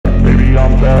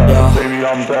baby,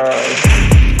 I'm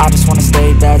bad. I just wanna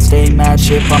stay bad, stay mad,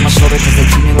 chip on my shoulder cause they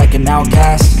treat me like an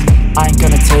outcast. I ain't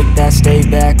gonna take that, stay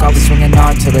back, I'll be swinging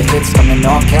hard till the hits come in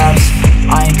all caps.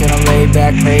 I ain't gonna lay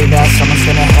back, pray that someone's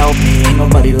gonna help me, ain't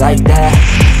nobody like that.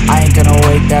 I ain't gonna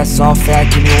wait, that's all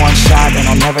fact, give me one shot and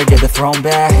I'll never get the throne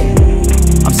back.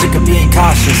 I'm sick of being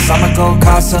cautious, I'ma go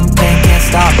cause something, can't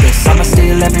stop this. I'ma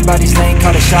steal everybody's lane,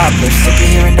 call it shoplift. Sick of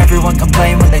hearing everyone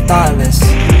complain when they thoughtless.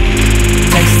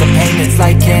 Taste the pain, it's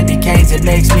like candy canes, it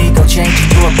makes me go change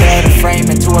into a better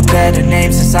frame, into a better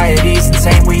name. Society's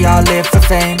insane, we all live for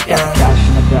fame, yeah. Cash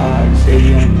in the bag,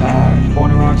 stadium packed,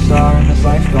 born a rock star in this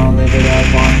life, gon' live it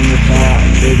up on the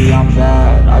attack. Baby, I'm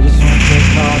bad, I just wanna take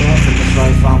caught up in this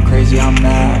life, I'm crazy, I'm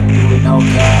mad, do it no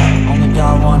cap. Only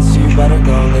God wants you, better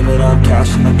go live it up.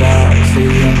 Cash in the bag,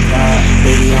 stadium packed,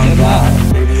 baby, I'm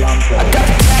bad, baby, I'm bad.